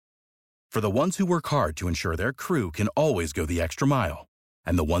For the ones who work hard to ensure their crew can always go the extra mile,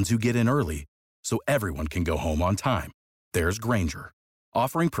 and the ones who get in early so everyone can go home on time, there's Grainger,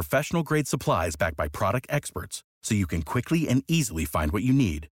 offering professional-grade supplies backed by product experts so you can quickly and easily find what you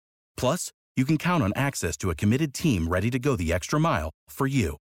need. Plus, you can count on access to a committed team ready to go the extra mile for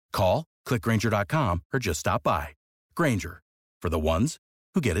you. Call, click Grainger.com, or just stop by. Grainger, for the ones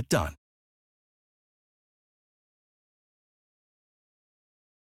who get it done.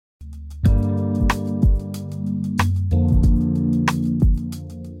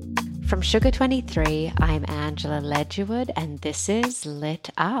 From Sugar 23, I'm Angela Ledgerwood, and this is Lit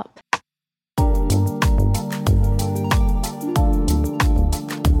Up.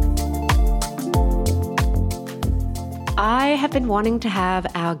 I have been wanting to have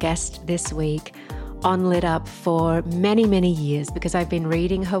our guest this week on Lit Up for many, many years because I've been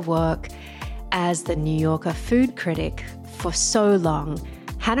reading her work as the New Yorker food critic for so long.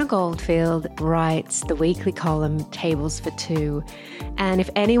 Hannah Goldfield writes the weekly column Tables for Two. And if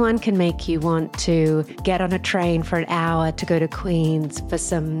anyone can make you want to get on a train for an hour to go to Queens for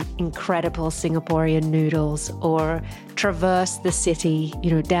some incredible Singaporean noodles or traverse the city,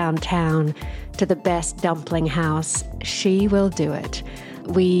 downtown to the best dumpling house, she will do it.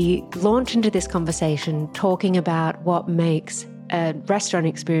 We launch into this conversation talking about what makes a restaurant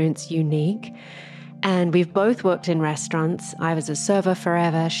experience unique. And we've both worked in restaurants. I was a server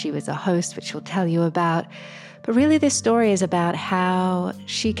forever. She was a host, which she'll tell you about. But really, this story is about how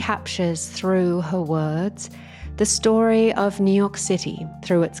she captures through her words the story of New York City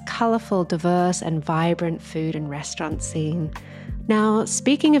through its colorful, diverse, and vibrant food and restaurant scene. Now,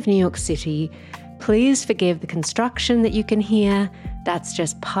 speaking of New York City, please forgive the construction that you can hear. That's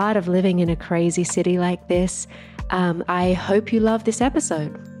just part of living in a crazy city like this. I hope you love this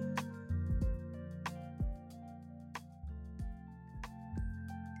episode.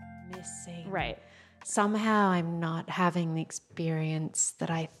 Right. Somehow I'm not having the experience that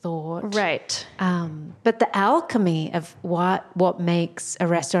I thought. Right. But the alchemy of what makes a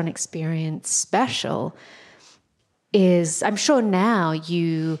restaurant experience special is, I'm sure now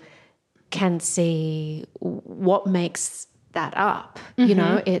you can see what makes that up.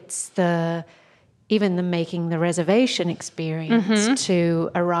 Mm-hmm. It's even the making the reservation experience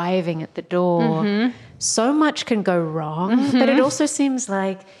to arriving at the door. Mm-hmm. So much can go wrong, but it also seems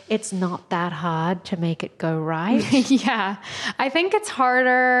like it's not that hard to make it go right. Yeah. I think it's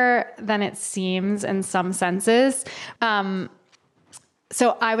harder than it seems in some senses. So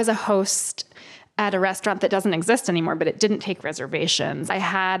I was a host at a restaurant that doesn't exist anymore, but it didn't take reservations. I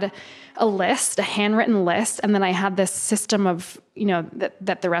had a list, a handwritten list, and then I had this system of,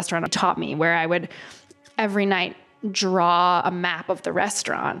 that the restaurant taught me where I would every night draw a map of the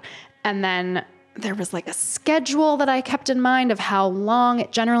restaurant. And then there was like a schedule that I kept in mind of how long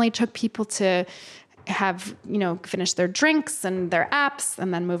it generally took people to have, finish their drinks and their apps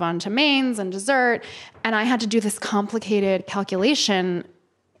and then move on to mains and dessert. And I had to do this complicated calculation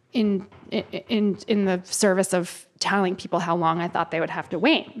in the service of telling people how long I thought they would have to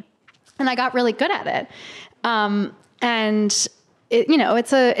wait. And I got really good at it. And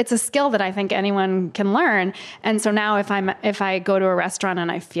it's a skill that I think anyone can learn. And so now if I go to a restaurant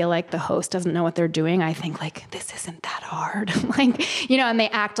and I feel like the host doesn't know what they're doing, I think like, this isn't that hard. And they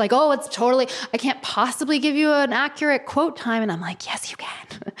act like, oh, I can't possibly give you an accurate quote time. And I'm like, yes, you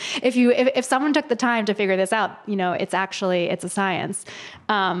can. If someone took the time to figure this out, it's a science,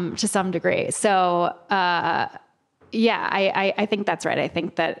 to some degree. So, I think that's right. I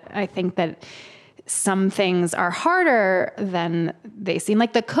think that some things are harder than they seem.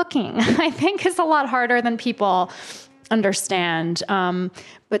 Like the cooking, I think, is a lot harder than people understand.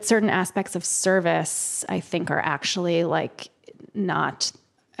 But certain aspects of service, I think, are actually like not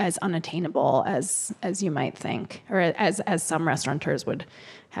as unattainable as you might think, or as some restaurateurs would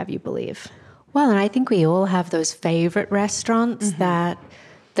have you believe. Well, and I think we all have those favorite restaurants that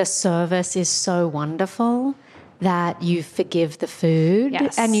the service is so wonderful that you forgive the food.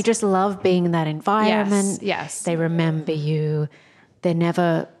 Yes. And you just love being in that environment. Yes. They remember you. They're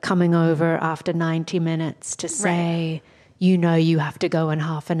never coming over after 90 minutes to say, you have to go in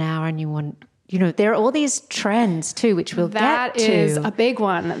half an hour and you want, there are all these trends too, which we'll get to. That is a big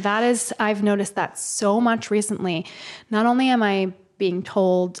one. I've noticed that so much recently. Not only am I'm being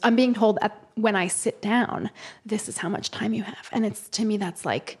told when I sit down, this is how much time you have. And to me, that's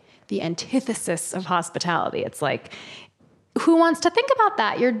like the antithesis of hospitality. It's like, who wants to think about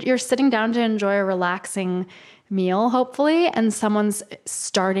that? You're sitting down to enjoy a relaxing meal, hopefully, and someone's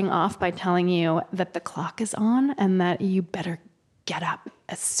starting off by telling you that the clock is on and that you better get up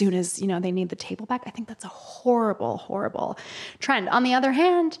as soon as, they need the table back. I think that's a horrible, horrible trend. On the other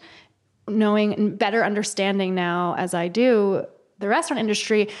hand, knowing and better understanding now as I do the restaurant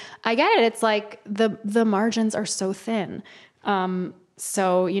industry, I get it. It's like the margins are so thin.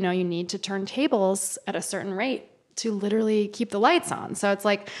 So, you need to turn tables at a certain rate to literally keep the lights on. So it's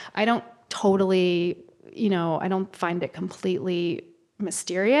like, I don't totally, I don't find it completely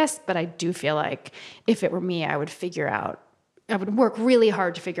mysterious, but I do feel like if it were me, I would work really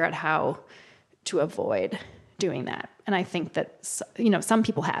hard to figure out how to avoid doing that. And I think that, some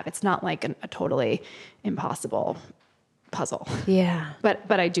people have. It's not like a totally impossible puzzle. Yeah. But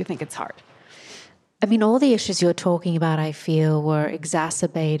I do think it's hard. I mean, all the issues you're talking about, I feel, were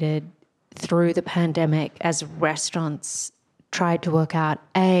exacerbated through the pandemic as restaurants tried to work out,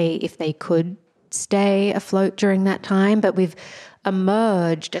 A, if they could stay afloat during that time, but we've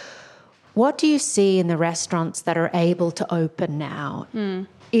emerged. What do you see in the restaurants that are able to open now?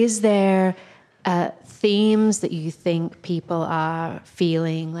 Is there themes that you think people are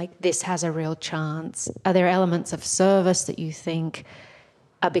feeling like this has a real chance? Are there elements of service that you think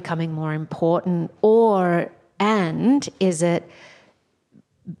are becoming more important? And is it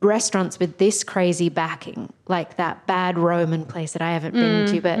restaurants with this crazy backing, like that Bad Roman place that I haven't been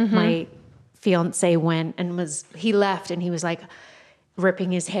to, but my fiance went and he left and he was like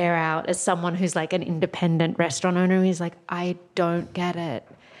ripping his hair out as someone who's like an independent restaurant owner. He's like, I don't get it.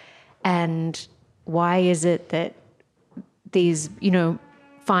 And why is it that these,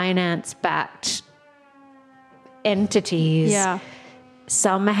 finance-backed entities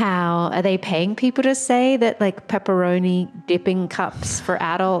somehow, are they paying people to say that like pepperoni dipping cups for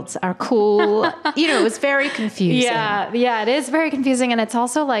adults are cool? It's very confusing. Yeah, it is very confusing. And it's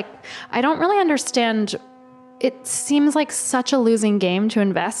also like, I don't really understand. It seems like such a losing game to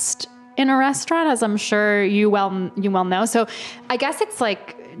invest in a restaurant, as I'm sure you well know. So I guess it's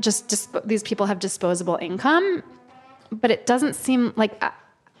like just these people have disposable income, but it doesn't seem like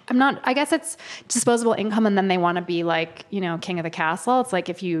I guess it's disposable income, and then they want to be like, king of the castle. It's like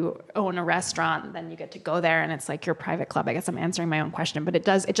if you own a restaurant, then you get to go there and it's like your private club. I guess I'm answering my own question, but it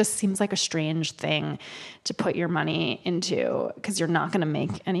just seems like a strange thing to put your money into, because you're not going to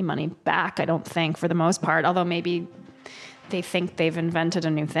make any money back, I don't think, for the most part, although maybe they think they've invented a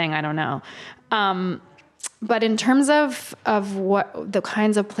new thing. I don't know. But in terms of what the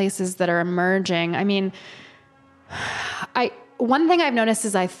kinds of places that are emerging, I mean, one thing I've noticed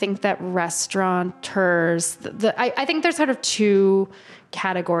is I think that restaurateurs, I think there's sort of two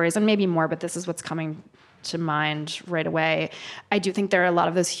categories, and maybe more, but this is what's coming to mind right away. I do think there are a lot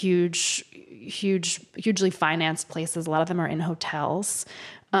of those hugely financed places. A lot of them are in hotels.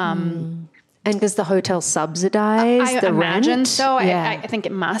 And does the hotel subsidize the rent? I imagine so. Yeah. I think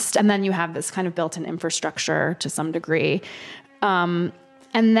it must. And then you have this kind of built-in infrastructure to some degree.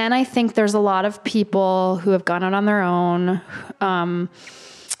 And then I think there's a lot of people who have gone out on their own,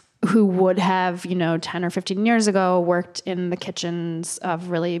 who would have, 10 or 15 years ago worked in the kitchens of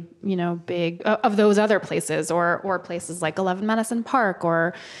really, big, of those other places, or places like 11 Madison Park,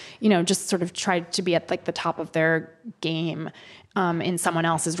 or, just sort of tried to be at like the top of their game in someone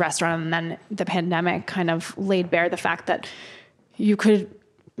else's restaurant. And then the pandemic kind of laid bare the fact that you could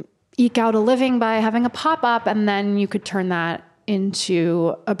eke out a living by having a pop-up, and then you could turn that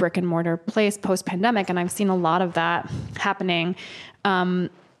into a brick and mortar place post-pandemic. And I've seen a lot of that happening. And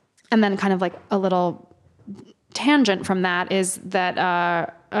then kind of like a little tangent from that is that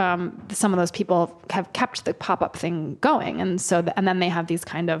some of those people have kept the pop-up thing going. And so, and then they have these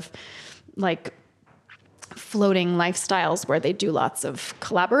kind of like floating lifestyles where they do lots of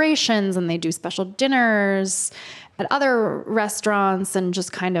collaborations and they do special dinners at other restaurants and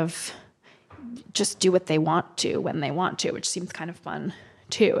just kind of just do what they want to when they want to, which seems kind of fun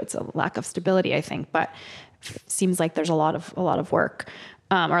too. It's a lack of stability, I think, but seems like there's a lot of work,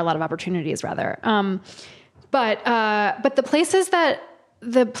 or a lot of opportunities rather. But the places that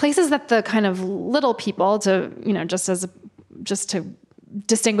the kind of little people, to, just to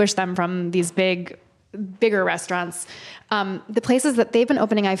distinguish them from these bigger restaurants, the places that they've been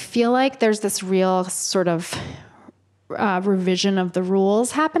opening, I feel like there's this real sort of revision of the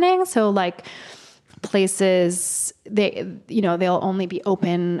rules happening. So like places, they'll only be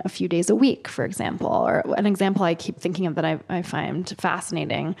open a few days a week, for example. Or an example I keep thinking of that I find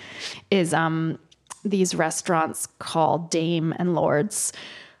fascinating is these restaurants called Dame and Lords.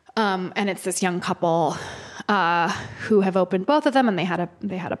 And it's this young couple who have opened both of them, and they had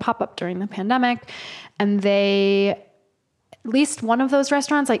a pop-up during the pandemic. And at least one of those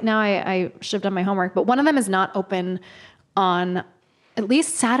restaurants, like now I should have done my homework, but one of them is not open on at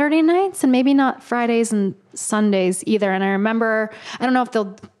least Saturday nights, and maybe not Fridays and Sundays either. And I remember, I don't know if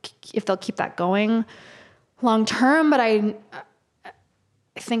they'll keep that going long term, but I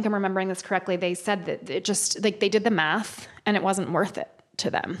think I'm remembering this correctly, they said that it just like they did the math and it wasn't worth it to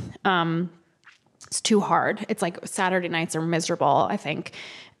them. It's too hard. It's like Saturday nights are miserable, I think,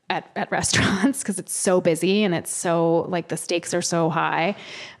 at restaurants because it's so busy and it's so like the stakes are so high.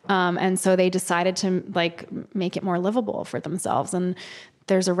 And so they decided to like make it more livable for themselves. And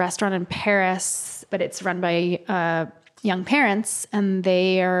there's a restaurant in Paris, but it's run by young parents and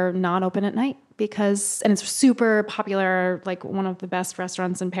they are not open at night and it's super popular, like one of the best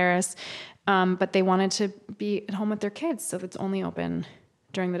restaurants in Paris. But they wanted to be at home with their kids. So it's only open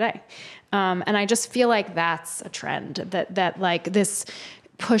during the day. And I just feel like that's a trend that like this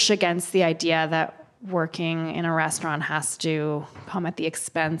push against the idea that working in a restaurant has to come at the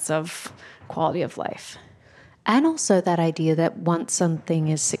expense of quality of life. And also that idea that once something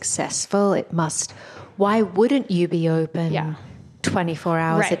is successful, why wouldn't you be open 24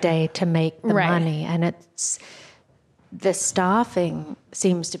 hours a day to make the money? And the staffing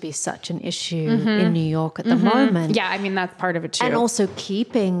seems to be such an issue in New York at the moment. Yeah, I mean, that's part of it too. And also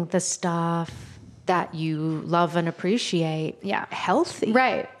keeping the staff that you love and appreciate healthy.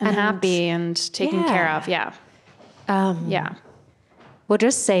 Right. And happy and taken care of. Yeah. We'll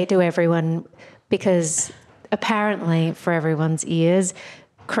just say to everyone, because apparently for everyone's ears,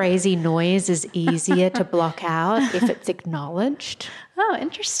 crazy noise is easier to block out if it's acknowledged. Oh,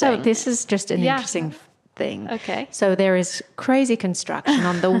 interesting. So this is just an interesting thing. Okay. So there is crazy construction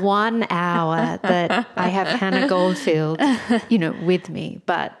on the 1 hour that I have Hannah Goldfield, with me.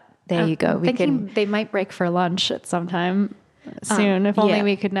 But there you go. They might break for lunch at some time soon. If only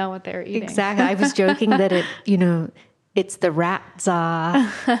we could know what they're eating. Exactly. I was joking that it's the rat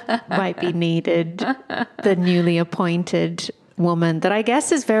czar might be needed, the newly appointed woman that I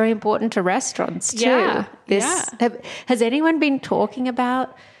guess is very important to restaurants too. Has anyone been talking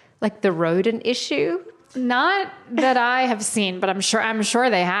about like the rodent issue? Not that I have seen, but I'm sure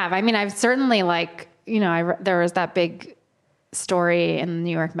they have. I mean, I've certainly there was that big story in the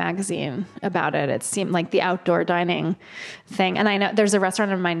New York Magazine about it. It seemed like the outdoor dining thing. And I know there's a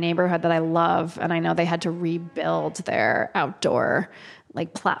restaurant in my neighborhood that I love, and I know they had to rebuild their outdoor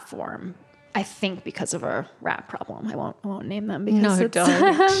like platform. I think because of a rat problem. I won't name them because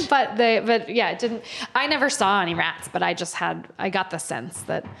don't. but yeah, it didn't. I never saw any rats, but I got the sense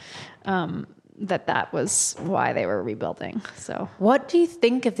that that was why they were rebuilding. So, what do you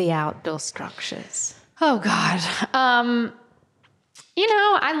think of the outdoor structures? Oh God.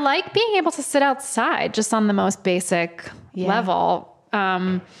 I like being able to sit outside just on the most basic level.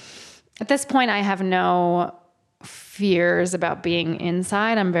 At this point, I have no fears about being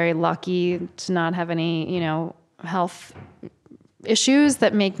inside. I'm very lucky to not have any, health issues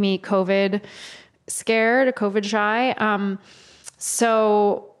that make me COVID scared or COVID shy.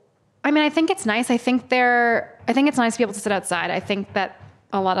 So, I mean, I think it's nice. I think it's nice to be able to sit outside. I think that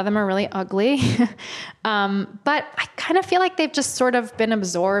a lot of them are really ugly. But I kind of feel like they've just sort of been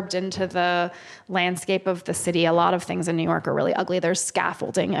absorbed into the landscape of the city. A lot of things in New York are really ugly. There's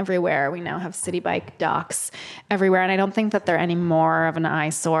scaffolding everywhere. We now have city bike docks everywhere. And I don't think that they're any more of an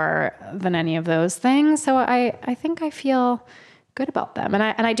eyesore than any of those things. So I think I feel good about them. And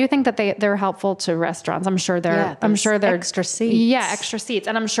I do think that they're helpful to restaurants. I'm sure they're extra seats. Yeah, extra seats.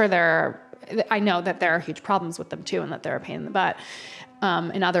 And I'm sure I know that there are huge problems with them too, and that they're a pain in the butt.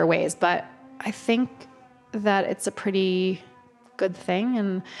 In other ways, but I think that it's a pretty good thing.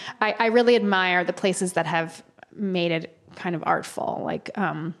 And I really admire the places that have made it kind of artful. Like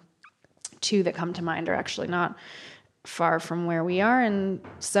two that come to mind are actually not far from where we are in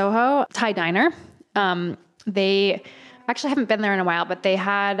Soho. Thai Diner. They actually haven't been there in a while, but they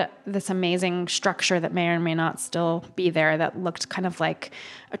had this amazing structure that may or may not still be there that looked kind of like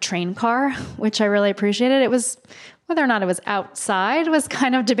a train car, which I really appreciated. It was whether or not it was outside was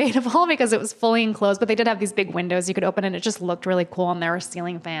kind of debatable because it was fully enclosed, but they did have these big windows you could open and it just looked really cool, and there were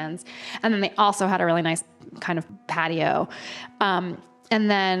ceiling fans. And then they also had a really nice kind of patio. And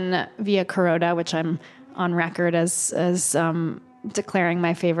then Via Carota, which I'm on record as declaring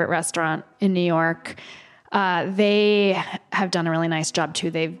my favorite restaurant in New York, they have done a really nice job too.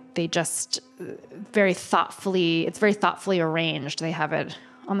 They just it's very thoughtfully arranged. They have it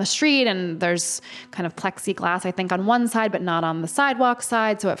on the street, and there's kind of plexiglass, I think, on one side, but not on the sidewalk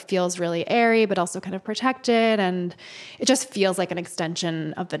side. So it feels really airy, but also kind of protected. And it just feels like an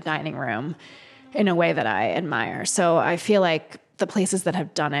extension of the dining room in a way that I admire. So I feel like the places that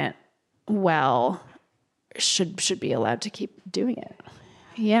have done it well should be allowed to keep doing it.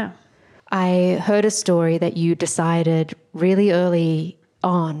 Yeah. I heard a story that you decided really early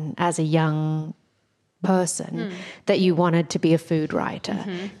on as a young person that you wanted to be a food writer.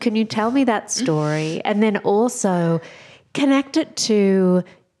 Mm-hmm. Can you tell me that story? And then also, connect it to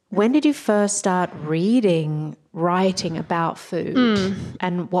when did you first start writing about food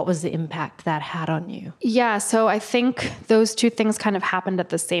and what was the impact that had on you? Yeah. So I think those two things kind of happened at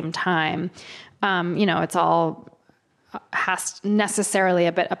the same time. It's all has necessarily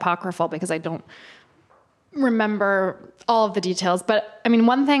a bit apocryphal because I don't remember all of the details. But I mean,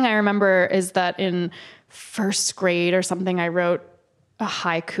 one thing I remember is that in first grade or something, I wrote a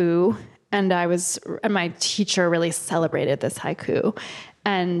haiku and my teacher really celebrated this haiku.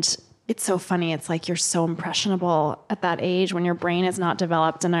 And it's so funny. It's like you're so impressionable at that age when your brain is not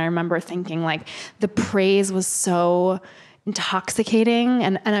developed. And I remember thinking like the praise was so intoxicating.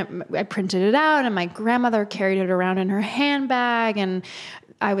 And I printed it out and my grandmother carried it around in her handbag. And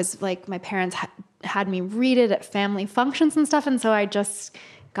I was like, my parents had me read it at family functions and stuff. And so I just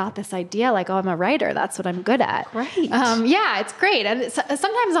got this idea like, oh, I'm a writer. That's what I'm good at. Right. Yeah, it's great. And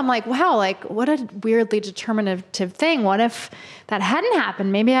sometimes I'm like, wow, like what a weirdly determinative thing. What if that hadn't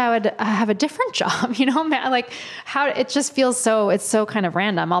happened? Maybe I would have a different job, like how it just feels it's so kind of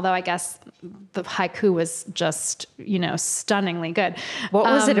random. Although I guess the haiku was just, stunningly good. What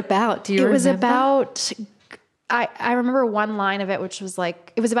was it about? Do you remember? It was about, I remember one line of it, which was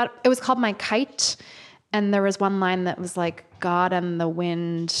like, it was called My Kite. And there was one line that was like, God and the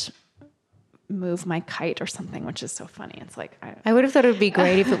wind move my kite or something, which is so funny. It's like, I would have thought it would be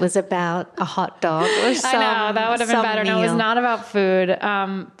great if it was about a hot dog or something. I know, that would have been better. No, it was not about food.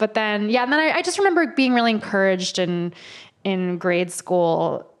 But then, and then I just remember being really encouraged in grade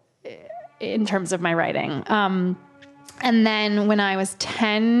school in terms of my writing. And then when I was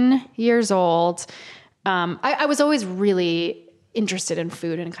 10 years old, I was always really interested in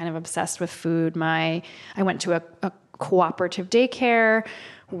food and kind of obsessed with food. I went to a cooperative daycare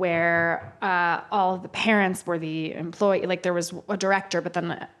where all of the parents were the employee. Like there was a director, but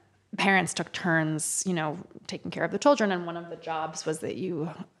then parents took turns, taking care of the children. And one of the jobs was that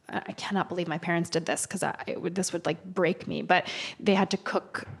I cannot believe my parents did this because this would like break me. But they had to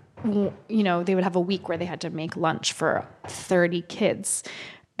cook. They would have a week where they had to make lunch for 30 kids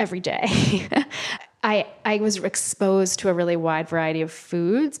every day. I was exposed to a really wide variety of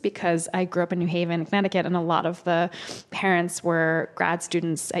foods because I grew up in New Haven, Connecticut, and a lot of the parents were grad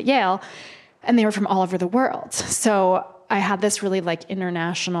students at Yale, and they were from all over the world. So I had this really like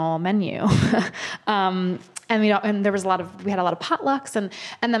international menu. And there was we had a lot of potlucks, and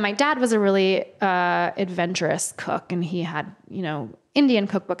then my dad was a really adventurous cook, and he had Indian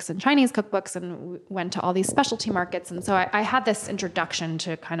cookbooks and Chinese cookbooks, and went to all these specialty markets. And so I had this introduction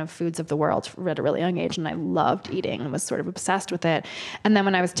to kind of foods of the world at a really young age, and I loved eating and was sort of obsessed with it. And then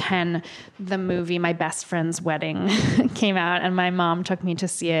when I was 10, the movie My Best Friend's Wedding came out, and my mom took me to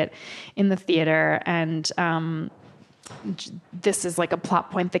see it in the theater. And this is like a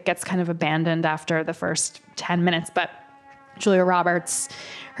plot point that gets kind of abandoned after the first 10 minutes, but Julia Roberts,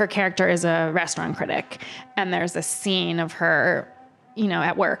 her character is a restaurant critic, and there's a scene of her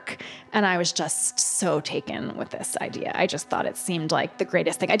at work. And I was just so taken with this idea. I just thought it seemed like the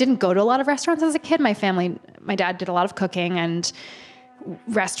greatest thing. I didn't go to a lot of restaurants as a kid. My dad did a lot of cooking, and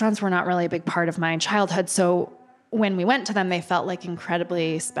restaurants were not really a big part of my childhood. So when we went to them, they felt like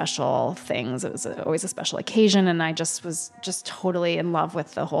incredibly special things. It was always a special occasion. And I just was just totally in love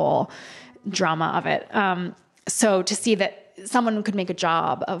with the whole drama of it. So to see that someone could make a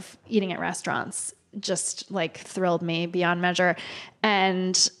job of eating at restaurants just like thrilled me beyond measure.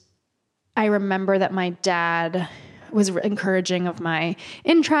 And I remember that my dad was encouraging of my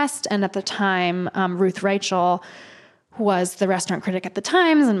interest. And at the time, Ruth Rachel was the restaurant critic at the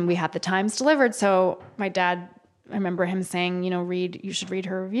Times, and we had the Times delivered. So my dad, I remember him saying, you should read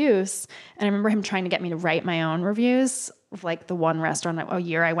her reviews. And I remember him trying to get me to write my own reviews of like the one restaurant a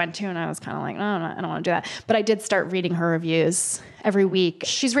year I went to. And I was kind of like, no, I don't want to do that. But I did start reading her reviews every week.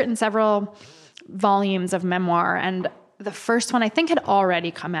 She's written several volumes of memoir, and the first one I think had already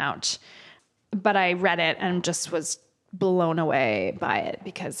come out, but I read it and just was blown away by it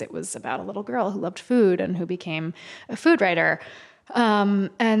because it was about a little girl who loved food and who became a food writer.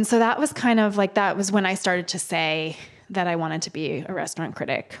 And so that was kind of like, that was when I started to say that I wanted to be a restaurant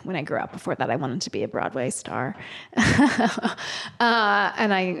critic when I grew up. Before that, I wanted to be a Broadway star.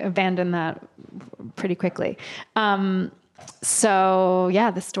 And I abandoned that pretty quickly. So yeah,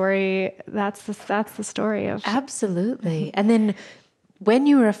 the story, that's the story of. Absolutely. And then when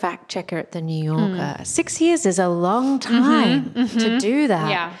you were a fact checker at the New Yorker, 6 years is a long time to do that.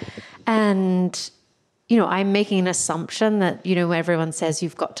 Yeah. And, I'm making an assumption that, everyone says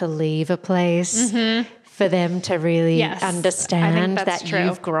you've got to leave a place for them to really understand that true.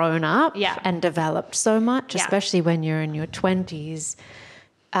 You've grown up and developed so much, especially when you're in your 20s.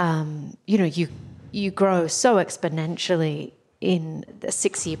 you grow so exponentially in the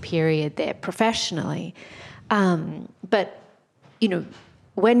 6-year period there professionally. But,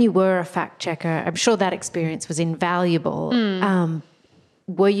 when you were a fact checker, I'm sure that experience was invaluable.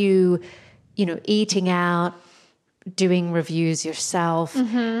 Were you, eating out, doing reviews yourself?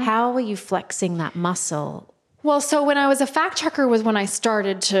 How were you flexing that muscle? Well, so when I was a fact checker was when I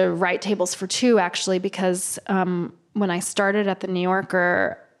started to write tables for two, actually, because when I started at the New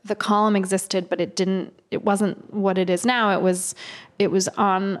Yorker, the column existed, but it wasn't what it is now. It was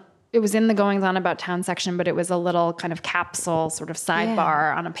in the goings on about town section, but it was a little kind of capsule sort of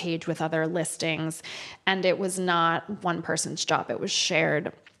sidebar on a page with other listings. And it was not one person's job. It was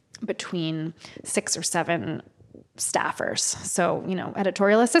shared between 6 or 7 staffers. So,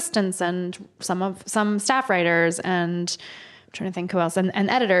 editorial assistants and some staff writers, and I'm trying to think who else, and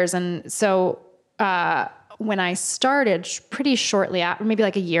editors. And so, when I started pretty shortly after, maybe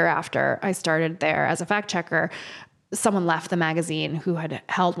like a year after I started there as a fact checker, someone left the magazine who had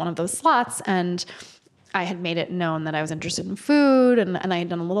held one of those slots, and I had made it known that I was interested in food, and I had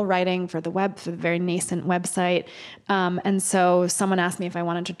done a little writing for the very nascent website. And so someone asked me if I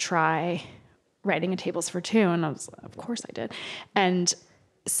wanted to try writing a tables for two, and of course I did. And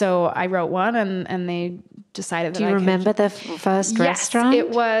so I wrote one, and they decided that Do you remember the first restaurant? Yes,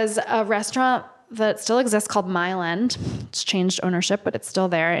 it was a restaurant that still exists called Mile End. It's changed ownership, but it's still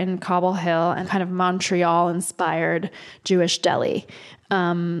there in Cobble Hill, and kind of Montreal-inspired Jewish deli.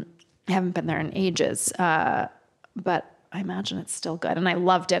 I haven't been there in ages, but I imagine it's still good. And I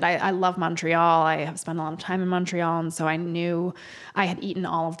loved it. I love Montreal. I have spent a lot of time in Montreal, and so I knew I had eaten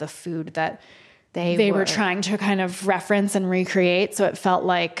all of the food that they were trying to kind of reference and recreate. So it felt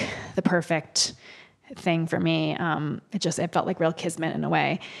like the perfect thing for me. It felt like real kismet in a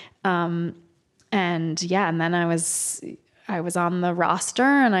way. And then I was on the roster,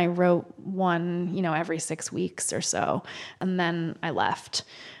 and I wrote one, every 6 weeks or so. And then I left,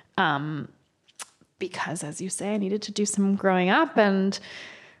 because, as you say, I needed to do some growing up and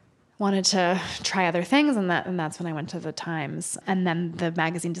wanted to try other things. And that's when I went to the Times. And then the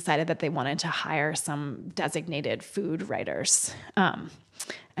magazine decided that they wanted to hire some designated food writers.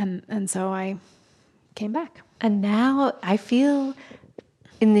 And so I came back. And now I feel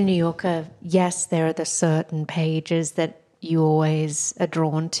in the New Yorker, yes, there are the certain pages that you always are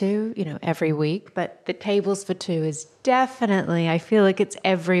drawn to, every week. But the Tables for Two is definitely, I feel like it's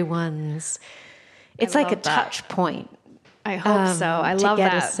everyone's, it's like a touch point. I hope so. I love that.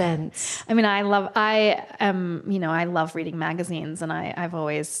 To get a sense. I mean, I love reading magazines, and I've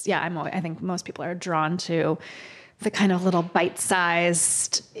always, I think most people are drawn to the kind of little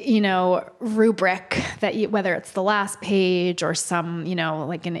bite-sized, rubric that whether it's the last page or some,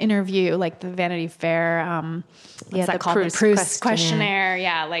 like an interview, like the Vanity Fair, what's that called? The Proust questionnaire.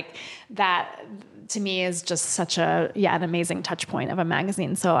 Yeah. Like that to me is just such an amazing touch point of a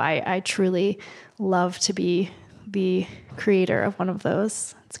magazine. So I truly love to be the creator of one of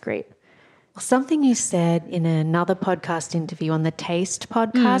those. It's great. Something you said in another podcast interview on the Taste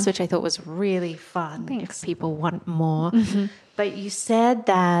podcast, which I thought was really fun. Thanks. If people want more. Mm-hmm. But you said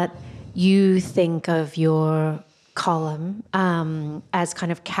that you think of your column as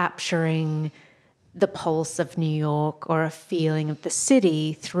kind of capturing the pulse of New York or a feeling of the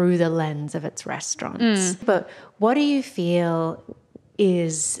city through the lens of its restaurants. But what do you feel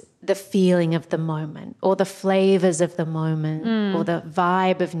is the feeling of the moment, or the flavors of the moment, or the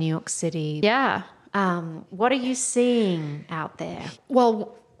vibe of New York City? Yeah. What are you seeing out there?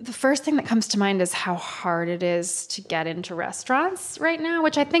 Well, the first thing that comes to mind is how hard it is to get into restaurants right now,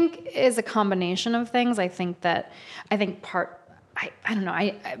 which I think is a combination of things. I don't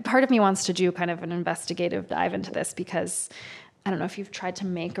know. Part of me wants to do kind of an investigative dive into this, because I don't know if you've tried to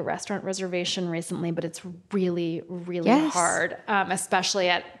make a restaurant reservation recently, but it's really, really hard, especially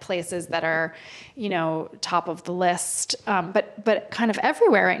at places that are, top of the list, but kind of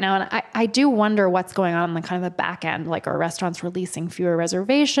everywhere right now. And I do wonder what's going on in the kind of the back end, like, are restaurants releasing fewer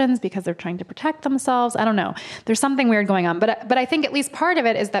reservations because they're trying to protect themselves? I don't know. There's something weird going on, but I think at least part of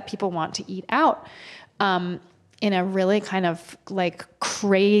it is that people want to eat out, in a really kind of like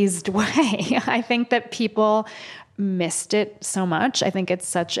crazed way. I think that people missed it so much. I think it's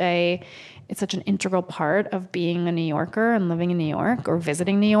such an integral part of being a New Yorker and living in New York or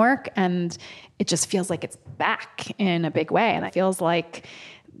visiting New York. And it just feels like it's back in a big way. And it feels like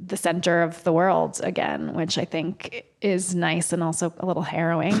the center of the world again, which I think is nice and also a little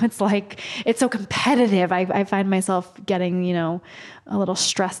harrowing. It's like, it's so competitive. I find myself getting, a little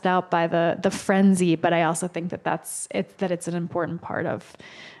stressed out by the frenzy, but I also think that it's an important part of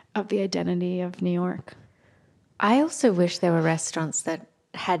the identity of New York. I also wish there were restaurants that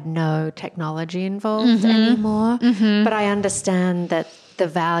had no technology involved anymore. But I understand that the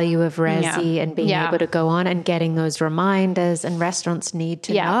value of Resi and being able to go on and getting those reminders, and restaurants need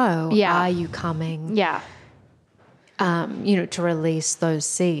to know, are you coming? To release those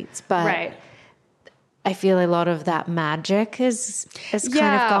seats. But I feel a lot of that magic is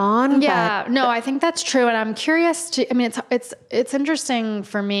kind of gone. Yeah, no, I think that's true. And I'm curious it's interesting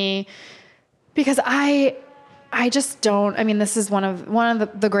for me because I just don't, this is one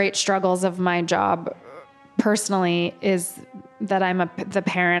of the great struggles of my job personally is that I'm the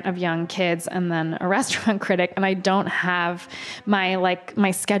parent of young kids and then a restaurant critic, and I don't have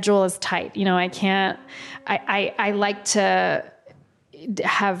my schedule is tight. I can't, I like to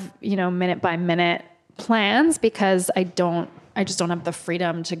have, minute by minute plans because I just don't have the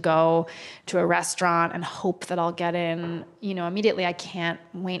freedom to go to a restaurant and hope that I'll get in, immediately. I can't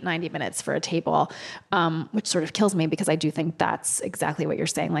wait 90 minutes for a table, which sort of kills me because I do think that's exactly what you're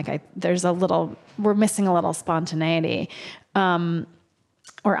saying. We're missing a little spontaneity,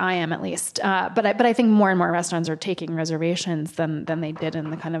 or I am at least. But I think more and more restaurants are taking reservations than they did in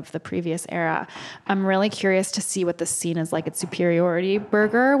the kind of the previous era. I'm really curious to see what the scene is like at Superiority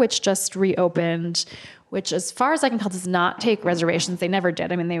Burger, which just reopened, which as far as I can tell does not take reservations. They never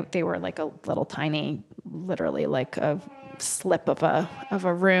did. They were like a little tiny, literally like a slip of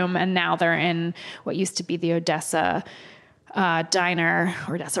a room. And now they're in what used to be the Odessa diner,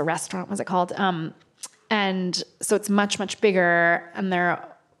 or Odessa restaurant, was it called? And so it's much, much bigger, and they're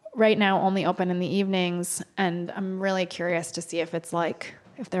right now only open in the evenings. And I'm really curious to see if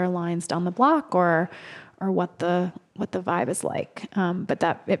there are lines down the block or what the vibe is like. But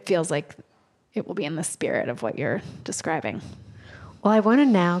that it feels like it will be in the spirit of what you're describing. Well, I want to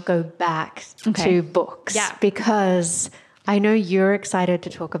now go back to books because I know you're excited to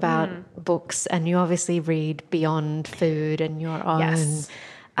talk about books, and you obviously read beyond food and your own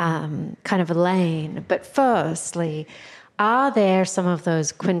kind of a lane. But firstly, are there some of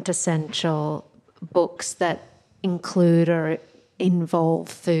those quintessential books that include or involve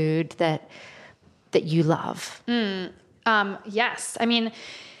food that you love? Yes.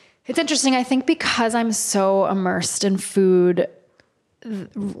 It's interesting. I think because I'm so immersed in food,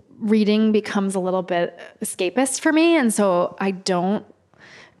 reading becomes a little bit escapist for me. And so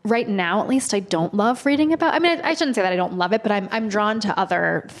right now, at least, I don't love reading about, I shouldn't say that I don't love it, but I'm drawn to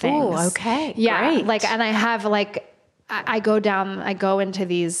other things. Oh, okay. Yeah. Great. And I have I go into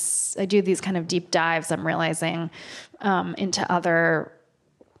these, I do these kind of deep dives, I'm realizing, into other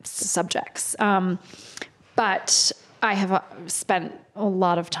subjects. But I have spent a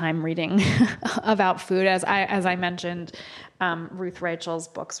lot of time reading about food. As I mentioned, Ruth Reichel's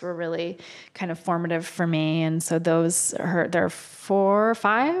books were really kind of formative for me. And so there are 4 or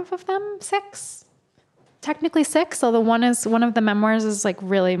 5 of them, 6, technically 6. So one of the memoirs is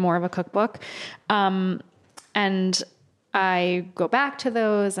really more of a cookbook. And I go back to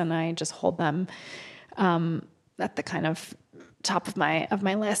those and I just hold them, at the kind of top of my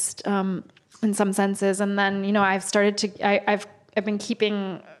list, in some senses. And then, I've been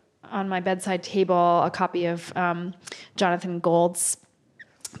keeping on my bedside table a copy of Jonathan Gold's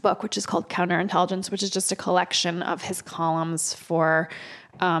book, which is called Counterintelligence, which is just a collection of his columns for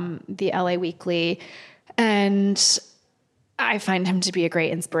the LA Weekly. And I find him to be a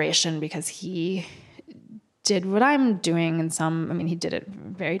great inspiration because he did what I'm doing he did it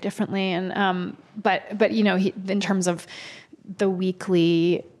very differently. And, but he, in terms of the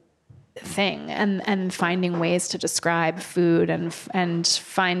weekly thing and finding ways to describe food and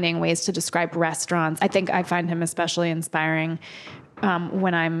finding ways to describe restaurants. I think I find him especially inspiring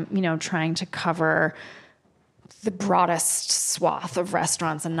when I'm, trying to cover the broadest swath of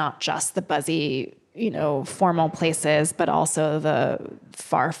restaurants and not just the buzzy, formal places, but also the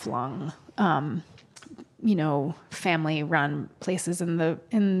far-flung, family-run places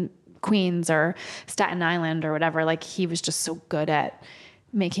in Queens or Staten Island or whatever. He was just so good at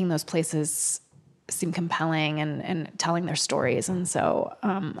making those places seem compelling and telling their stories. And so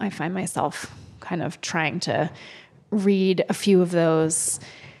I find myself kind of trying to read a few of those,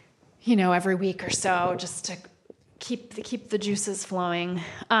 every week or so, just to keep the juices flowing.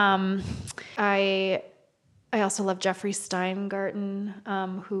 I also love Jeffrey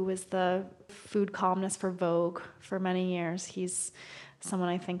Steingarten, who was the food columnist for Vogue for many years. He's someone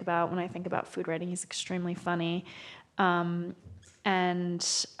I think about when I think about food writing. He's extremely funny. And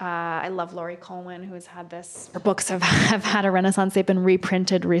I love Laurie Coleman, who has had this. Her books have had a renaissance. They've been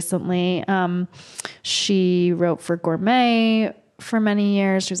reprinted recently. She wrote for Gourmet for many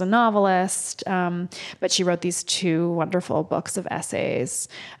years. She was a novelist, but she wrote these 2 wonderful books of essays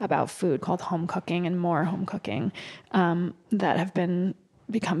about food called Home Cooking and More Home Cooking, that have been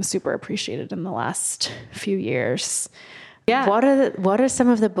become super appreciated in the last few years. Yeah. What are some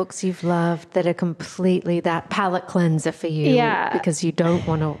of the books you've loved that are completely that palate cleanser for you? Yeah. Because you don't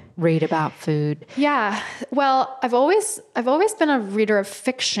want to read about food. Yeah. Well, I've always been a reader of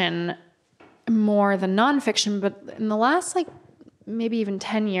fiction more than nonfiction, but in the last like maybe even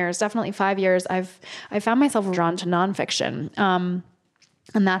 10 years, definitely 5 years, I found myself drawn to nonfiction.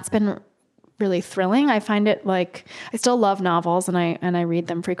 And that's been really thrilling. I find it like, I still love novels and I read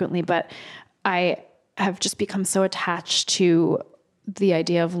them frequently, but I have just become so attached to the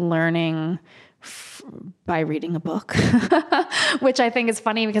idea of learning by reading a book, which I think is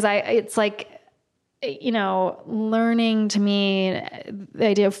funny because it's like, you know, learning to me, the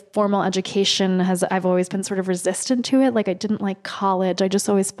idea of formal education I've always been sort of resistant to it. Like I didn't like college. I just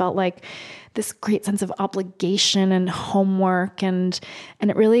always felt like this great sense of obligation and homework and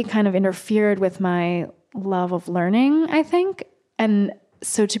it really kind of interfered with my love of learning, I think. And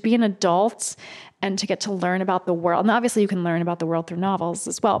so to be an adult and to get to learn about the world, and obviously you can learn about the world through novels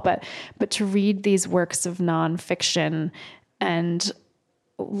as well, but to read these works of nonfiction and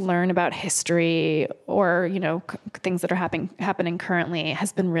learn about history or, you know, things that are happening currently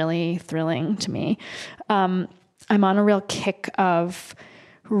has been really thrilling to me. I'm on a real kick of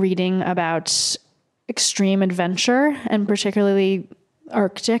reading about extreme adventure and particularly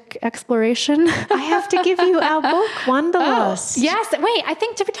Arctic exploration. I have to give you our book, Wanderlust. Oh, yes. Wait, I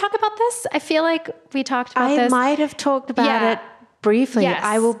think, did we talk about this? I feel like we talked about this. I might have talked about it briefly. Yes.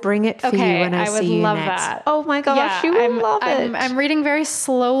 I will bring it for you when I see you next. I would love that. Oh my gosh, you will love it. I'm reading very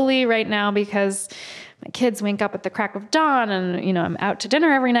slowly right now because my kids wake up at the crack of dawn and, you know, I'm out to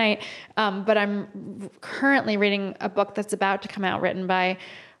dinner every night. But I'm currently reading a book that's about to come out written by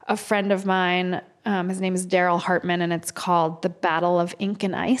a friend of mine. His name is Daryl Hartman, and it's called The Battle of Ink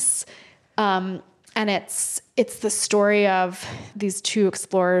and Ice. And it's the story of these two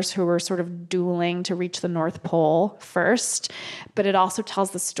explorers who were sort of dueling to reach the North Pole first. But it also tells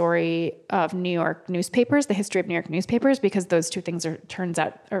the story of New York newspapers, the history of New York newspapers, because those two things turns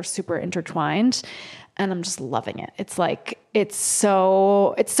out are super intertwined. And I'm just loving it. It's like, it's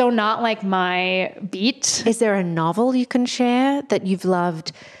so not like my beat. Is there a novel you can share that you've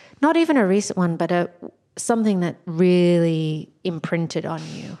loved? Not even a recent one, but something that really imprinted on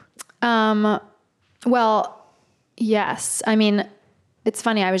you? Well, yes. I mean, it's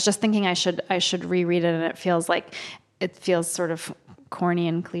funny. I was just thinking I should reread it, and it feels sort of corny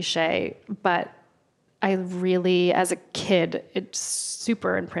and cliche, but I really, as a kid, it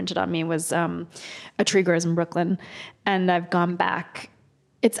super imprinted on me was A Tree Grows in Brooklyn. And I've gone back.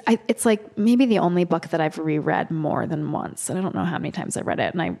 It's like maybe the only book that I've reread more than once. And I don't know how many times I've read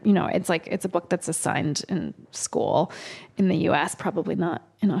it. And it's a book that's assigned in school in the US, probably not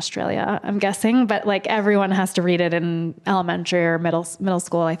in Australia, I'm guessing. But like everyone has to read it in elementary or middle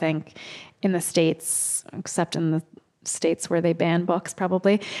school, I think, in the States, except in the States where they ban books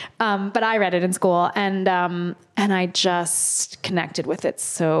probably. But I read it in school and I just connected with it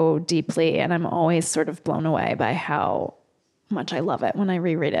so deeply. And I'm always sort of blown away by how much I love it when I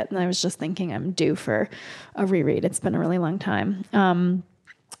reread it. And I was just thinking I'm due for a reread. It's been a really long time. I'm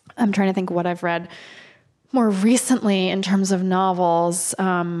trying to think what I've read more recently in terms of novels.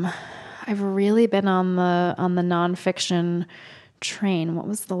 I've really been on the nonfiction train. What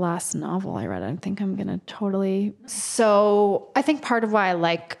was the last novel I read? I think I'm going to totally... So I think part of why I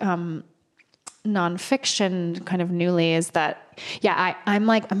like nonfiction kind of newly is that,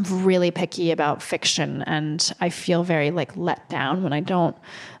 I'm really picky about fiction, and I feel very like let down when I don't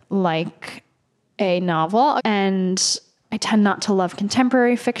like a novel. And I tend not to love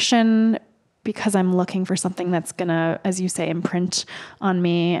contemporary fiction because I'm looking for something that's gonna, as you say, imprint on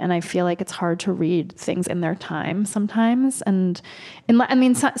me. And I feel like it's hard to read things in their time sometimes. And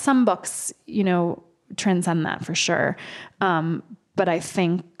some books, you know, transcend that for sure. But I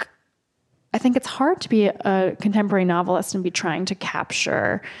think it's hard to be a contemporary novelist and be trying to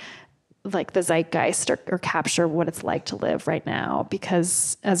capture like the zeitgeist or capture what it's like to live right now.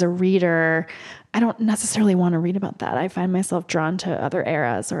 Because as a reader, I don't necessarily want to read about that. I find myself drawn to other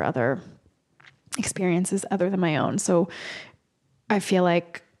eras or other experiences other than my own. So I feel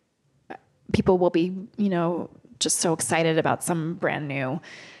like people will be, you know, just so excited about some brand new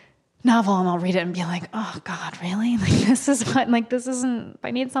novel, and I'll read it and be like, oh God, really? Like this isn't,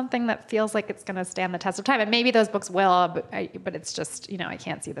 I need something that feels like it's going to stand the test of time. And maybe those books will, but it's just, you know, I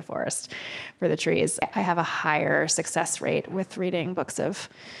can't see the forest for the trees. I have a higher success rate with reading books of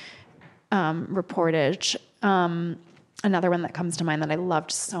reportage. Another one that comes to mind that I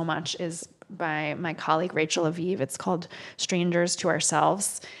loved so much is by my colleague, Rachel Aviv. It's called Strangers to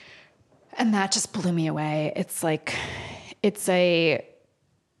Ourselves. And that just blew me away. It's like, it's a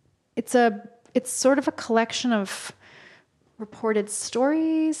it's sort of a collection of reported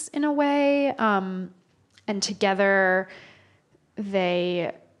stories in a way. And together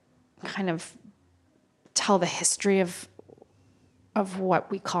they kind of tell the history of what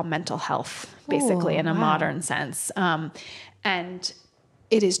we call mental health, basically, in a modern sense. And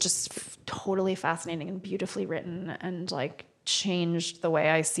it is just totally fascinating and beautifully written, and like changed the way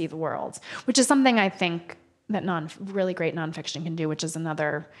I see the world, which is something I think that really great nonfiction can do, which is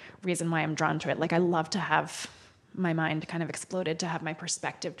another reason why I'm drawn to it. Like, I love to have my mind kind of exploded, to have my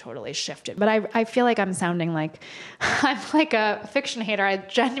perspective totally shifted. But I feel like I'm sounding like I'm like a fiction hater. I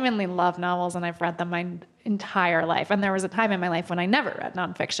genuinely love novels, and I've read them my entire life. And there was a time in my life when I never read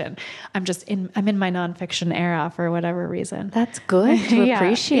nonfiction. I'm in my nonfiction era for whatever reason. That's good to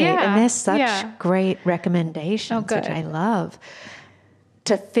appreciate. Yeah. And there's such great recommendations, which I love.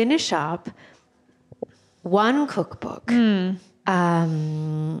 To finish up, one cookbook.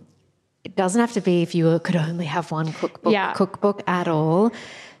 It doesn't have to be if you could only have one cookbook at all.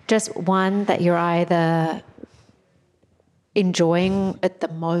 Just one that you're either enjoying at the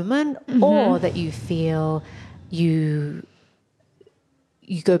moment, or that you feel you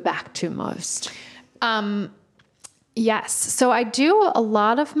go back to most. Yes. So I do a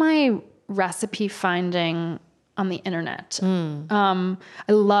lot of my recipe finding on the internet. I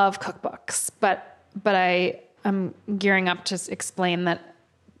love cookbooks, but I'm gearing up to explain that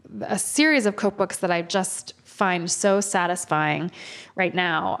a series of cookbooks that I just find so satisfying right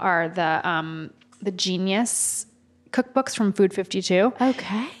now are the Genius cookbooks from Food 52.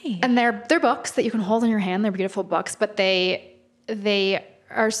 Okay. And they're books that you can hold in your hand. They're beautiful books, but they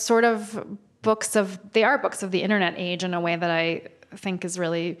are sort of books of the internet age in a way that I think is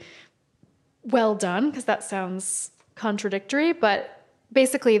really well done, because that sounds contradictory. But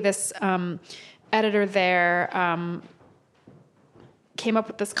basically this editor there came up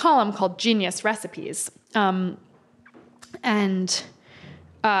with this column called Genius Recipes. And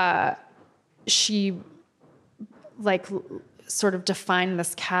she sort of defined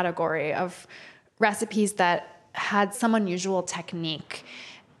this category of recipes that had some unusual technique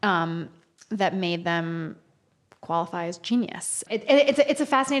that made them qualify as genius. It's a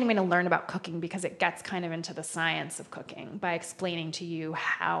fascinating way to learn about cooking, because it gets kind of into the science of cooking by explaining to you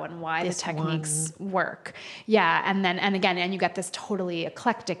how and why the techniques work. Yeah, and you get this totally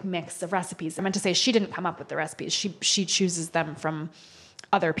eclectic mix of recipes. I meant to say, she didn't come up with the recipes. She chooses them from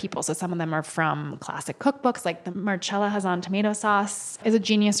other people. So some of them are from classic cookbooks, like the Marcella Hazan tomato sauce is a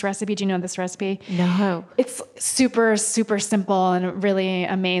Genius recipe. Do you know this recipe? No. It's super, super simple and really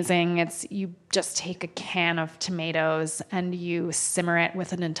amazing. You just take a can of tomatoes and you simmer it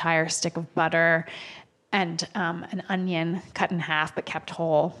with an entire stick of butter and an onion cut in half but kept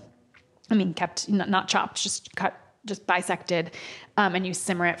whole. I mean, not chopped, just bisected, and you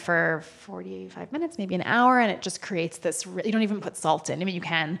simmer it for 45 minutes, maybe an hour, and it just creates this, you don't even put salt in. I mean, you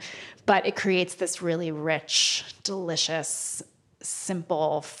can, but it creates this really rich, delicious,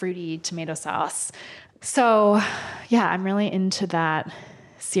 simple, fruity tomato sauce. So yeah, I'm really into that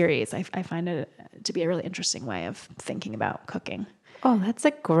series. I find it to be a really interesting way of thinking about cooking. Oh, that's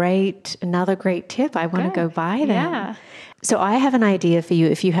another great tip. I want to go buy them. Yeah. So I have an idea for you.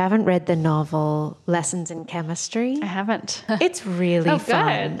 If you haven't read the novel Lessons in Chemistry. I haven't. It's really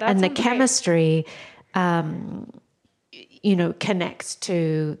fun. And the chemistry, connects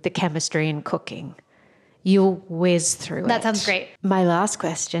to the chemistry in cooking. You'll whiz through it. That sounds great. My last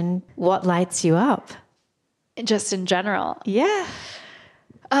question, what lights you up? Just in general. Yeah.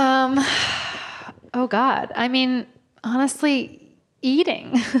 Oh God. I mean, honestly,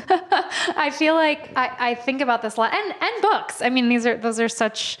 eating. I feel like I think about this a lot, and books. I mean, those are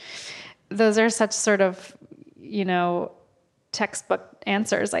such sort of, textbook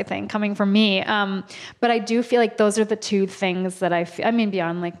answers, I think, coming from me. But I do feel like those are the two things that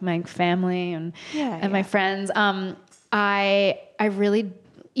beyond like my family and my friends. I really,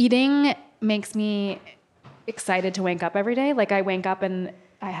 eating makes me excited to wake up every day. Like, I wake up and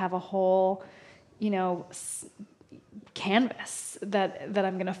I have a whole, canvas that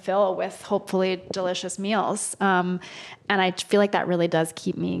I'm going to fill with hopefully delicious meals. And I feel like that really does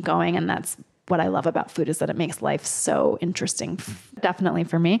keep me going. And that's what I love about food, is that it makes life so interesting, definitely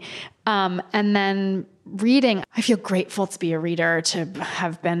for me. And then reading, I feel grateful to be a reader, to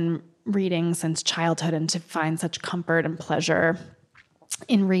have been reading since childhood and to find such comfort and pleasure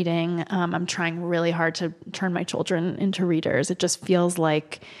in reading. I'm trying really hard to turn my children into readers. It just feels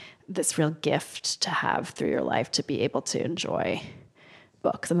like this real gift to have through your life, to be able to enjoy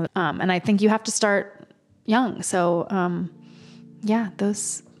books. And I think you have to start young. So,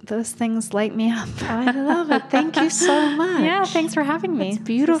 those those things light me up. I love it. Thank you so much. Yeah, thanks for having me. It's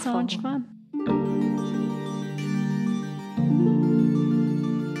beautiful. It's so much fun.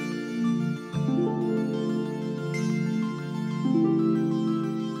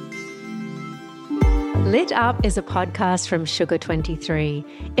 Lit Up is a podcast from Sugar 23.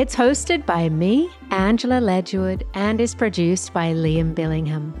 It's hosted by me, Angela Ledgewood, and is produced by Liam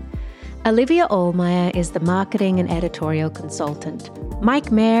Billingham. Olivia Allmeyer is the marketing and editorial consultant.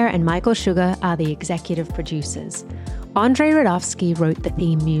 Mike Mayer and Michael Sugar are the executive producers. Andrei Radovsky wrote the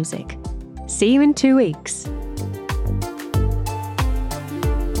theme music. See you in 2 weeks.